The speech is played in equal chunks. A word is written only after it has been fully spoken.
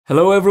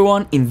Hello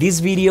everyone, in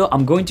this video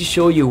I'm going to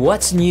show you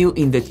what's new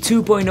in the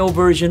 2.0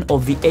 version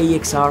of the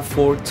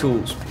AXR4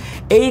 tools.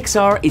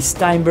 AXR is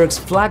Steinberg's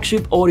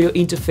flagship audio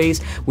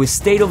interface with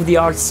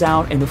state-of-the-art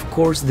sound and of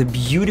course the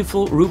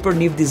beautiful Rupert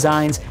Neve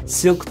Designs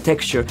silk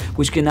texture,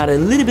 which can add a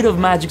little bit of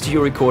magic to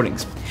your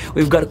recordings.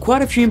 We've got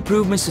quite a few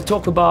improvements to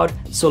talk about,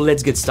 so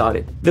let's get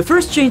started. The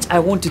first change I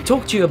want to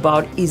talk to you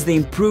about is the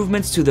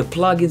improvements to the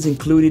plugins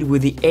included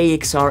with the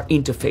AXR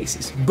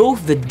interfaces,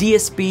 both the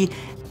DSP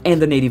and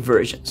the native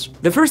versions.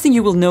 The first thing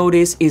you will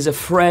notice is a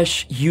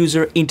fresh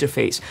user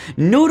interface.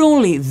 Not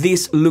only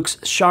this looks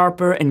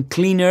sharper and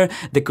cleaner,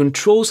 the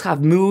controls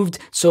have moved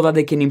so that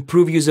they can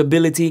improve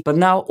usability, but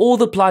now all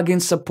the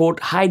plugins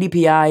support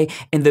HiDPi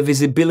and the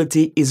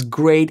visibility is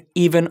great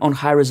even on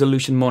high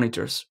resolution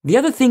monitors. The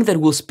other thing that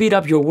will speed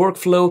up your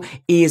workflow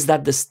is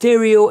that the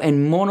stereo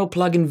and mono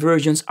plugin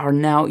versions are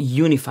now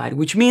unified,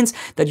 which means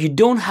that you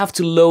don't have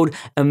to load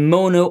a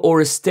mono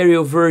or a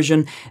stereo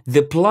version.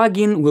 The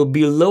plugin will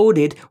be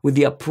loaded with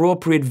the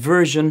appropriate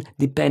version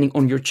depending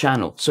on your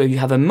channel. So if you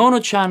have a mono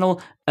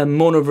channel, a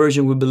mono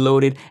version will be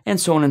loaded, and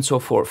so on and so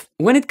forth.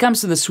 When it comes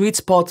to the sweet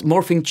spot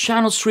morphing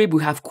channel strip,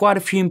 we have quite a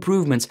few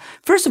improvements.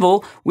 First of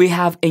all, we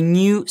have a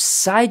new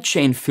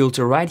sidechain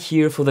filter right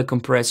here for the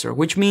compressor,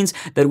 which means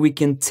that we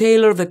can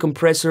tailor the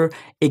compressor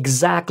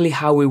exactly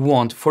how we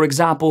want. For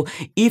example,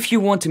 if you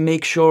want to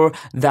make sure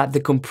that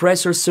the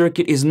compressor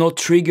circuit is not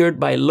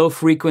triggered by low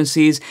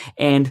frequencies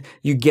and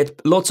you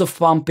get lots of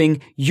pumping,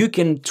 you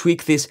can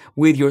tweak this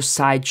with your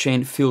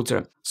sidechain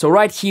filter. So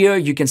right here,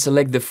 you can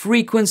select the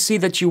frequency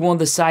that you want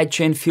the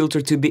sidechain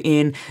filter to be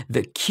in,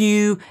 the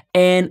Q,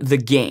 and the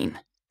gain.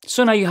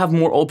 So now you have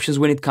more options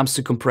when it comes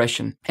to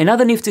compression.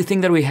 Another nifty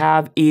thing that we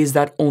have is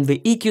that on the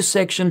EQ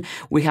section,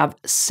 we have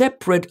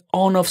separate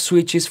on-off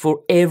switches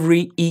for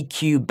every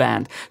EQ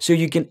band. So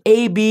you can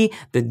A/B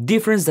the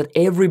difference that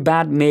every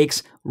band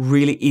makes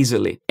really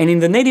easily. And in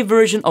the native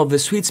version of the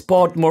sweet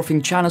spot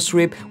morphing channel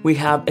strip, we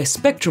have a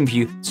spectrum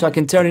view, so I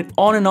can turn it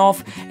on and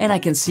off and I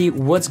can see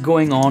what's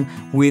going on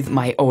with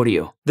my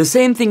audio. The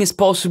same thing is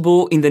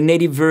possible in the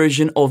native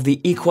version of the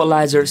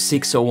Equalizer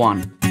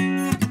 601.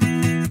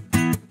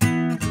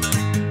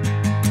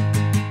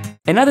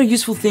 Another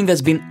useful thing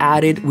that's been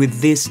added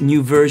with this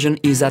new version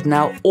is that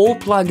now all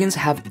plugins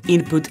have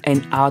input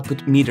and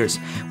output meters,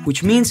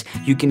 which means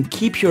you can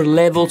keep your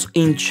levels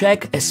in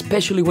check,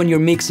 especially when you're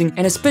mixing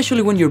and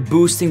especially when you're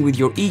boosting with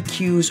your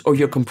EQs or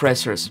your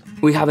compressors.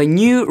 We have a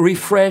new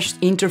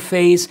refreshed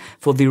interface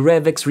for the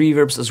REV-X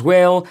reverbs as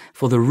well,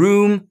 for the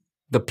room,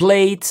 the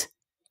plate,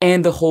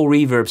 and the whole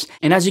reverbs.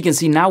 And as you can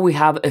see, now we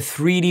have a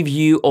 3D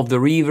view of the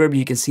reverb.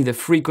 You can see the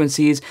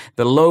frequencies,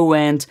 the low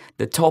end,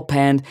 the top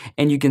end,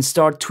 and you can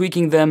start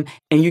tweaking them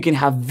and you can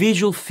have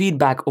visual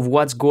feedback of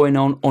what's going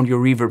on your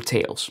reverb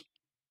tails.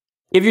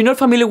 If you're not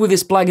familiar with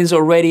these plugins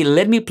already,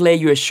 let me play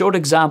you a short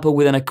example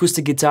with an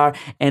acoustic guitar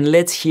and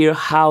let's hear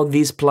how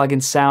these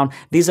plugins sound.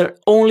 These are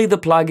only the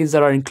plugins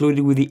that are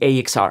included with the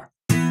AXR.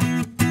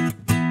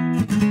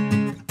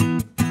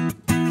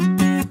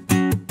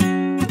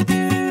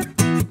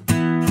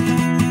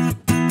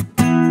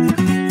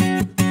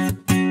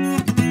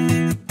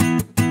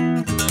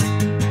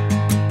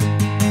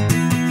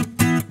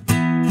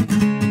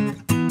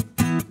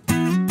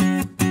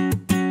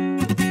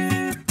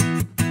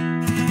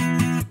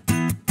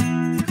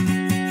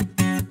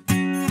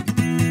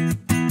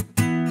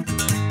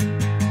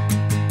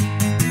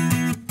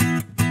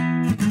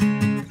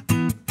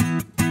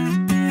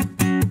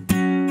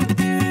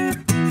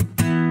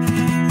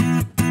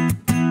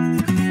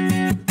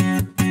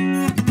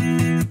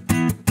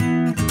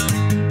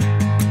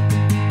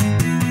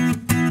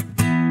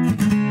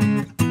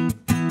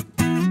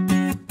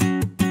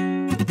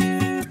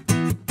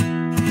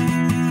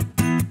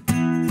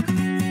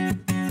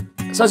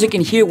 So as you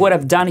can hear, what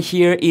I've done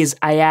here is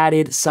I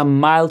added some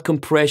mild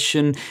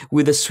compression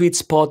with a sweet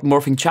spot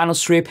morphing channel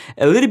strip,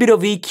 a little bit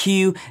of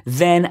EQ,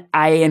 then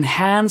I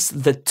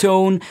enhanced the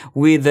tone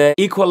with the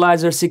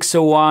Equalizer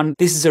 601.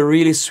 This is a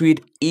really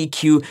sweet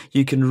EQ.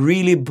 You can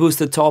really boost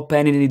the top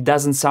end and it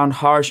doesn't sound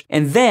harsh.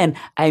 And then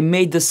I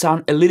made the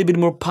sound a little bit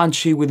more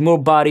punchy with more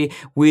body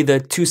with a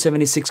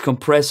 276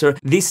 compressor.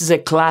 This is a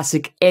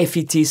classic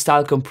FET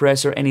style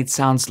compressor and it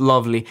sounds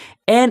lovely.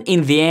 And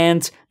in the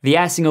end, the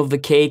icing of the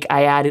cake,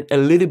 I added a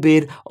little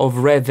bit of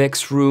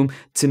REV-X room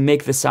to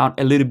make the sound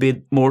a little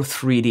bit more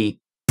 3D.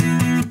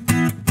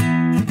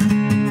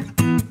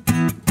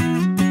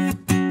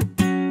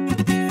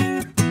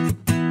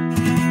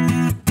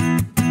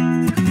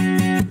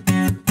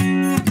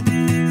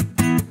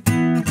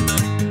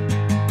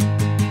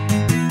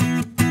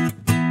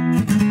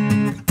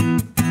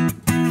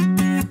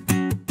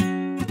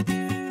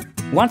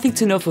 One thing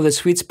to note for the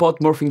sweet spot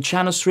morphing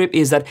channel strip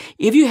is that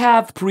if you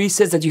have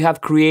presets that you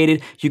have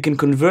created, you can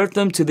convert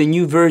them to the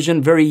new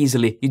version very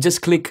easily. You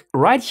just click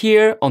right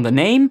here on the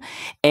name,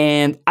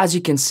 and as you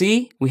can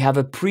see, we have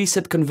a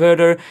preset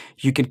converter.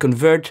 You can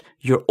convert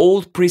your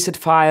old preset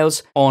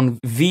files on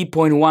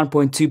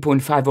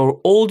v.1.2.5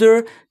 or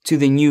older to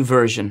the new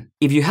version.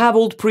 If you have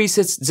old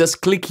presets,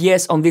 just click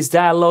yes on this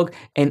dialog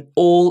and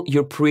all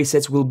your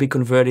presets will be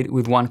converted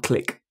with one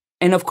click.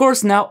 And of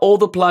course, now all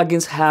the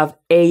plugins have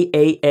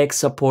AAX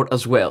support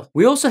as well.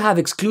 We also have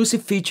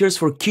exclusive features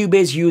for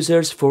Cubase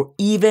users for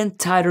even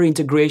tighter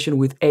integration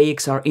with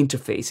AXR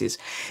interfaces.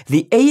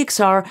 The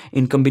AXR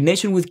in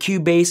combination with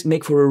Cubase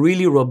make for a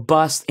really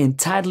robust and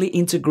tightly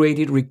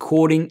integrated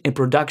recording and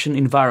production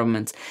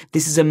environment.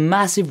 This is a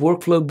massive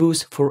workflow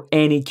boost for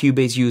any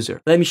Cubase user.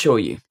 Let me show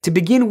you. To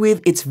begin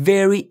with, it's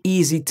very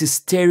easy to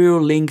stereo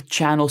link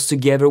channels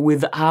together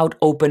without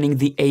opening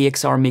the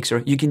AXR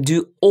mixer. You can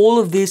do all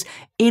of this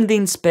in the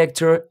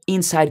inspector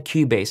inside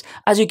Cubase.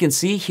 As you can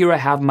see, here I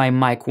have my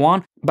mic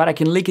 1, but I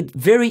can link it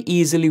very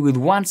easily with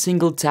one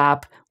single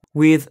tap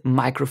with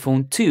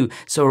microphone 2.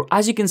 So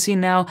as you can see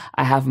now,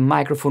 I have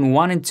microphone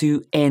 1 and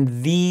 2,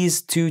 and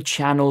these two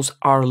channels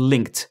are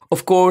linked.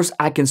 Of course,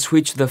 I can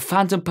switch the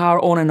phantom power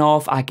on and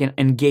off, I can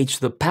engage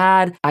the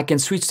pad, I can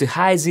switch to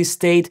high Z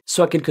state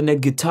so I can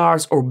connect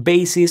guitars or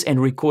basses and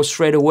record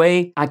straight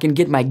away. I can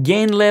get my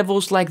gain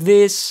levels like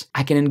this,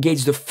 I can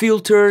engage the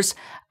filters,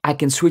 I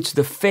can switch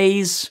the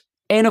phase,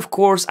 and of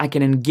course I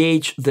can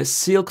engage the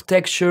silk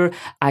texture.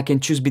 I can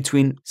choose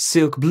between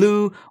silk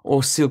blue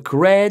or silk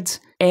red,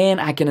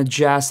 and I can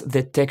adjust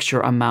the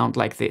texture amount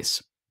like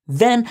this.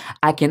 Then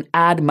I can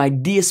add my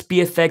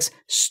dspMixFx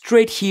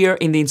straight here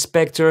in the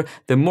inspector,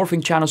 the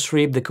morphing channel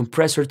strip, the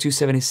compressor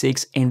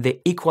 276 and the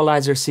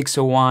equalizer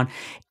 601,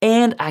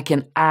 and I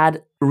can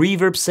add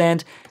reverb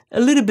send, a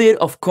little bit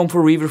of comfort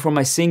reverb for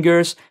my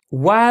singers,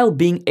 while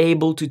being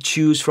able to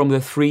choose from the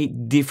 3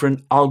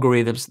 different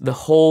algorithms, the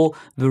hall,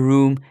 the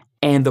room,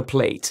 and the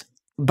plate.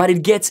 But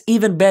it gets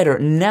even better.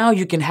 Now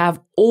you can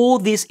have all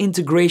this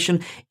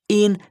integration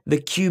in the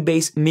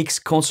Cubase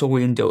MixConsole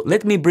window.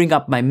 Let me bring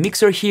up my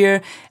mixer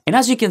here, and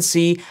as you can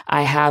see,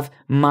 I have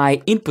my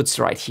inputs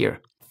right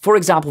here. For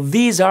example,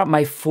 these are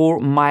my 4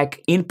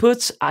 mic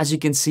inputs. As you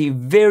can see,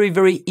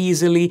 very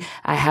easily,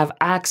 I have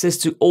access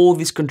to all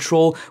this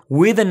control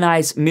with a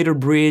nice middle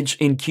bridge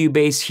in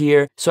Cubase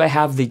here. So I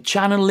have the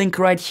channel link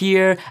right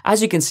here.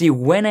 As you can see,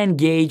 when I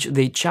engage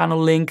the channel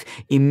link,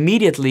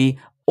 immediately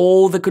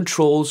all the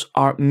controls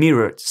are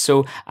mirrored.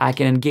 So I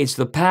can engage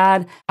the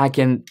pad, I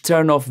can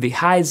turn off the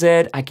high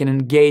Z, I can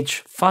engage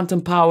phantom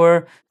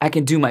power, I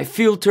can do my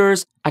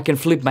filters, I can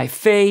flip my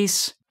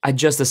face,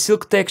 adjust the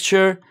silk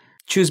texture,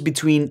 choose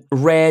between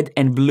red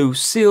and blue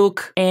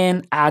silk,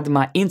 and add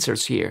my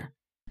inserts here.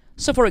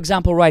 So for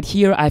example, right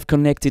here, I've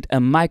connected a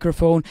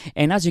microphone,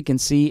 and as you can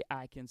see,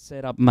 I can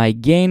set up my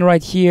gain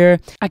right here.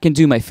 I can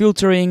do my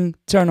filtering,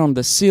 turn on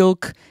the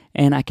silk,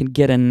 and I can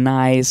get a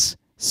nice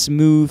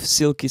smooth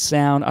silky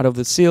sound out of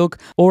the silk,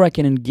 or I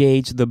can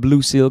engage the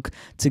blue silk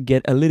to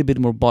get a little bit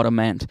more bottom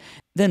end.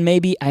 Then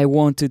maybe I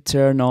want to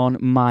turn on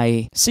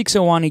my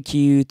 601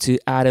 EQ to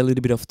add a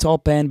little bit of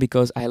top end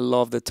because I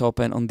love the top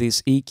end on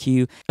this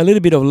EQ, a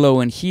little bit of low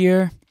end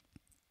here,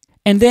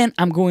 and then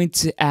I'm going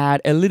to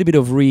add a little bit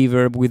of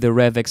reverb with the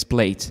REV-X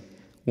plate.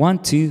 1,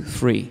 2,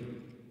 3.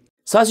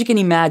 So as you can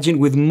imagine,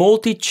 with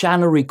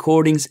multi-channel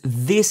recordings,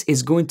 this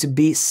is going to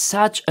be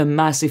such a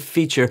massive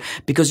feature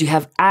because you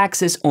have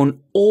access on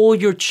all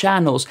your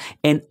channels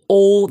and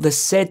all the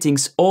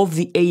settings of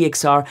the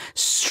AXR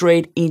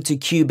straight into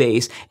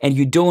Cubase, and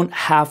you don't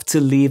have to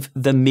leave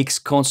the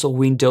MixConsole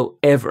window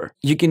ever.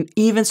 You can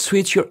even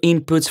switch your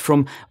inputs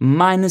from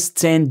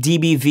 -10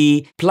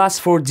 dBV,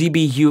 +4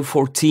 dBu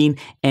 14,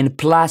 and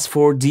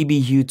 +4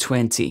 dBu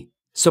 20.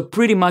 So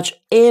pretty much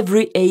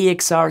every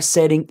AXR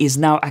setting is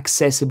now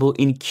accessible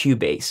in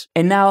Cubase.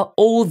 And now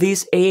all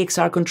these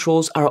AXR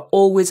controls are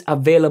always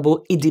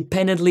available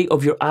independently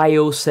of your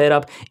I/O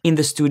setup in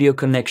the studio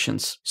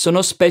connections. So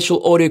no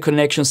special audio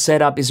connection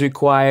setup is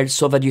required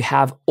so that you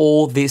have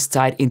all this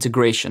tight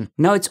integration.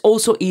 Now it's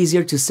also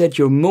easier to set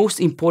your most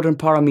important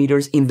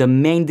parameters in the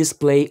main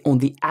display on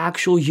the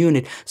actual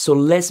unit, so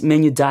less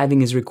menu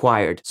diving is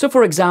required. So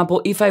for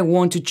example, if I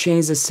want to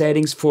change the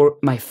settings for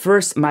my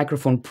first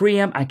microphone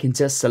preamp, I can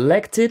just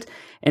select it,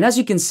 and as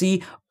you can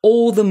see,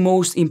 all the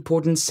most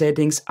important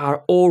settings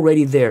are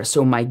already there.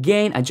 So my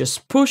gain, I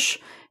just push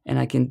and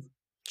I can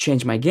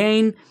change my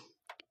gain.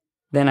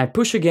 Then I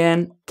push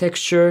again,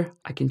 texture,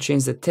 I can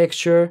change the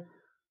texture.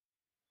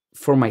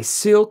 For my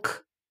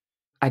silk,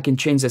 I can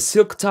change the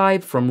silk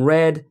type from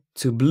red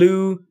to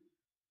blue.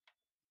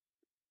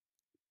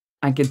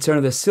 I can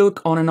turn the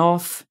silk on and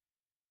off.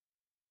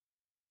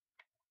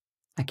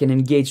 I can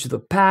engage the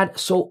pad.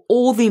 So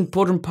all the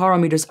important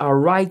parameters are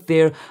right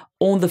there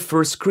on the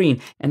first screen.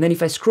 And then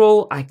if I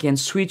scroll, I can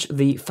switch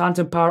the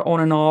phantom power on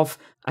and off,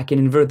 I can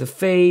invert the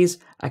phase,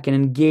 I can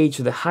engage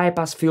the high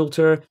pass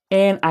filter,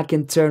 and I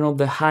can turn on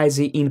the high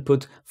Z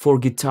input for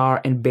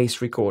guitar and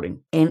bass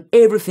recording. And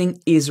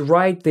everything is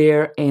right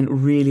there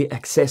and really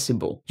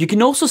accessible. You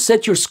can also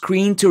set your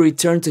screen to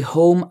return to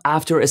home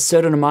after a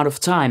certain amount of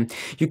time.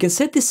 You can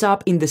set this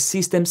up in the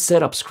system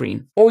setup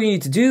screen. All you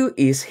need to do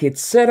is hit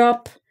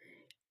setup,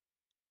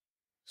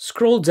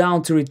 scroll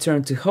down to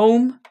return to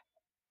home,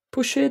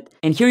 push it,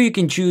 and here you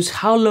can choose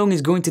how long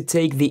it's going to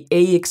take the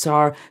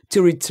AXR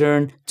to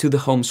return to the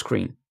home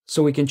screen.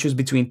 So we can choose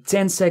between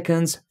 10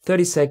 seconds,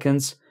 30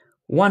 seconds,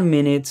 1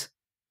 minute,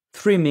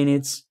 3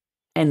 minutes,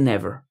 and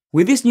never.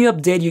 With this new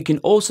update, you can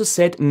also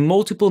set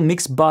multiple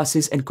mix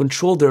buses and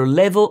control their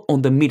level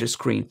on the meter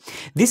screen.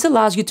 This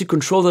allows you to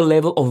control the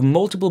level of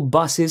multiple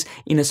buses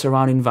in a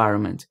surround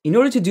environment. In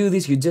order to do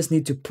this, you just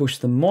need to push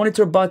the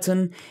monitor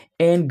button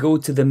and go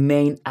to the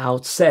main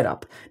out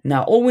setup.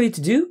 Now, all we need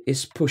to do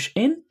is push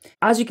in.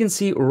 As you can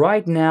see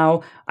right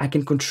now, I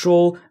can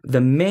control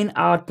the main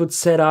output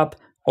setup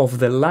of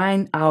the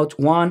line out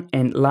 1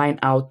 and line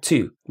out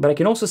 2. But I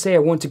can also say I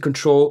want to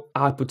control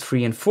output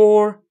 3 and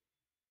 4,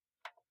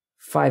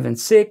 5 and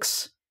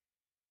 6,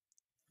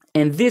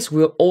 and this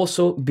will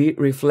also be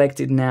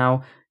reflected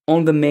now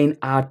on the main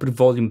output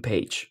volume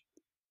page.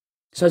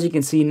 So as you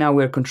can see, now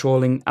we're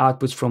controlling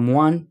outputs from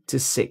 1 to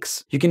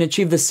 6. You can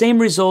achieve the same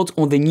result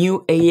on the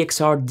new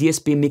AXR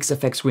DSP Mix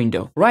Effects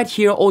window. Right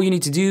here, all you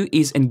need to do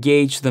is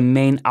engage the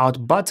main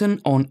out button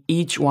on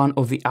each one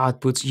of the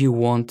outputs you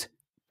want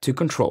to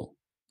control.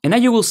 And now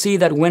you will see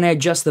that when I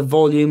adjust the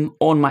volume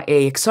on my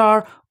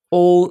AXR,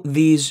 all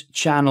these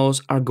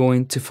channels are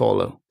going to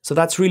follow. So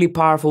that's really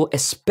powerful,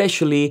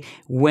 especially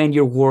when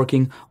you're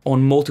working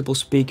on multiple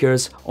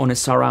speakers on a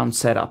surround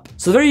setup.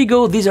 So there you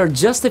go, these are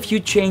just a few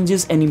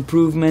changes and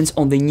improvements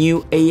on the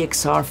new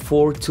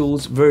AXR4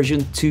 tools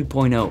version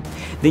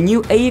 2.0. The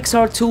new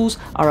AXR tools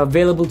are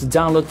available to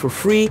download for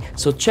free,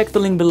 so check the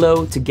link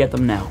below to get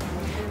them now.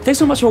 Thanks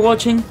so much for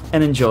watching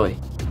and enjoy.